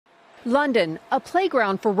London, a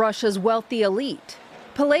playground for Russia's wealthy elite.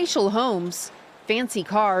 Palatial homes, fancy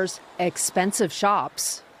cars, expensive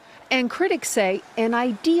shops. And critics say an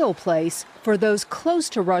ideal place for those close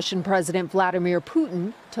to Russian President Vladimir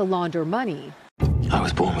Putin to launder money. I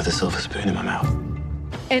was born with a silver spoon in my mouth.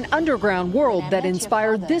 An underground world that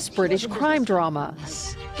inspired this British crime drama.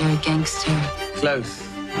 You're a gangster. Close.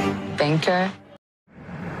 Banker.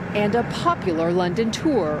 And a popular London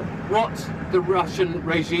tour. What the Russian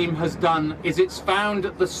regime has done is it's found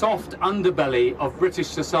the soft underbelly of British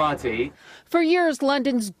society. For years,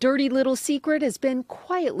 London's dirty little secret has been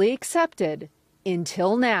quietly accepted.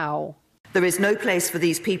 Until now. There is no place for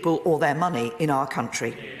these people or their money in our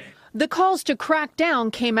country. The calls to crack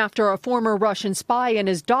down came after a former Russian spy and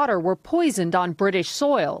his daughter were poisoned on British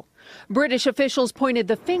soil. British officials pointed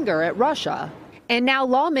the finger at Russia. And now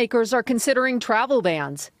lawmakers are considering travel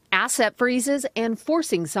bans, asset freezes, and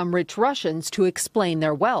forcing some rich Russians to explain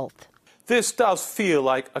their wealth. This does feel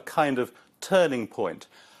like a kind of turning point.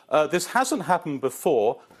 This hasn't happened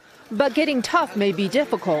before. But getting tough may be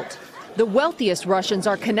difficult. The wealthiest Russians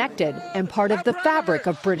are connected and part of the fabric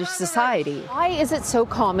of British society. Why is it so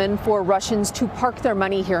common for Russians to park their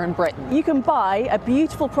money here in Britain? You can buy a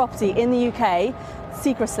beautiful property in the UK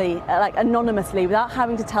secretly, like anonymously, without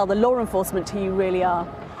having to tell the law enforcement who you really are.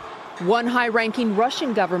 One high-ranking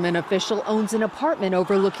Russian government official owns an apartment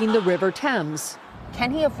overlooking the River Thames.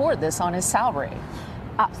 Can he afford this on his salary?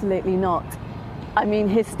 Absolutely not. I mean,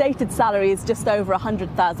 his stated salary is just over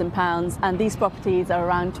 £100,000, and these properties are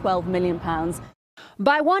around £12 million.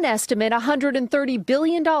 By one estimate, $130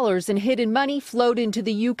 billion in hidden money flowed into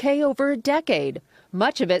the UK over a decade,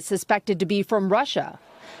 much of it suspected to be from Russia.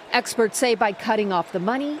 Experts say by cutting off the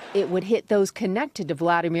money, it would hit those connected to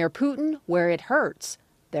Vladimir Putin where it hurts,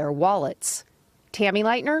 their wallets. Tammy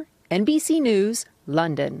Leitner, NBC News,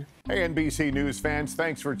 London. Hey, NBC News fans,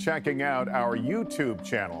 thanks for checking out our YouTube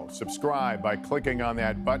channel. Subscribe by clicking on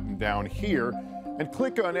that button down here and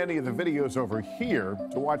click on any of the videos over here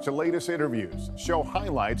to watch the latest interviews, show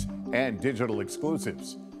highlights, and digital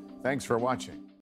exclusives. Thanks for watching.